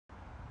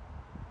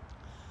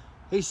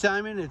Hey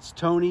Simon, it's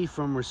Tony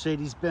from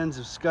Mercedes-Benz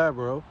of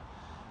Scarborough,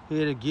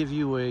 here to give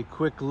you a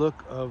quick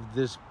look of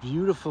this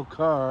beautiful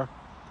car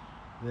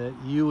that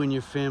you and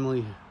your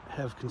family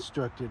have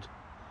constructed.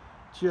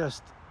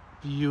 Just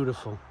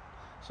beautiful.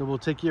 So we'll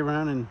take you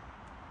around and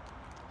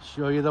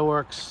show you the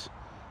works.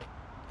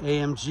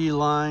 AMG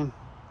line,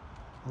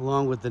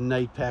 along with the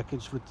night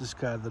package with this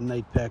car. The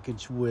night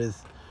package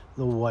with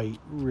the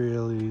white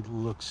really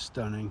looks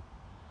stunning.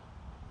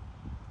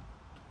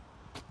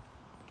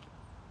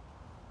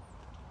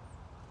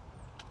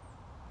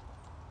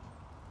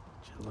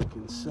 Look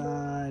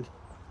inside,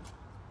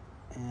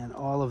 and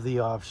all of the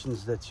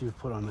options that you've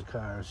put on the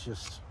car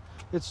is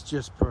it's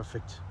just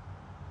perfect.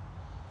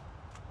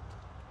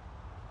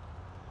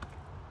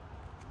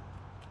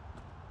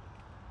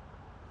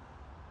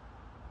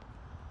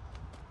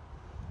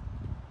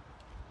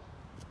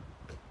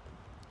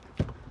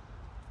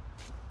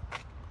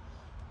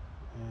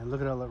 And look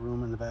at all that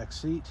room in the back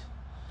seat.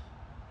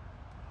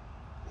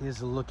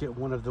 Here's a look at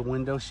one of the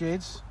window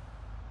shades.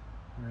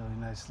 Really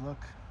nice look.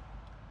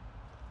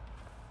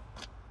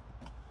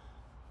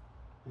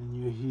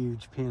 And your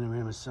huge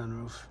panorama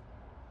sunroof.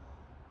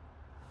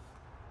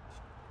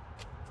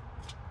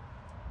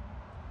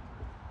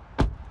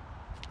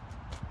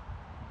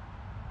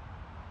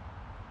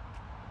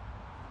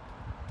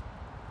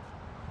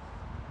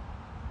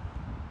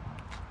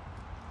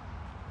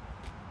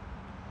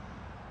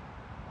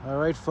 All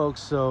right,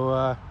 folks,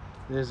 so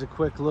there's a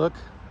quick look.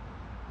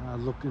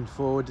 Looking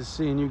forward to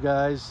seeing you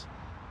guys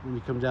when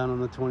you come down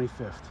on the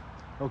 25th.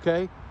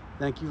 Okay,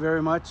 thank you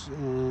very much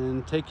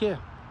and take care.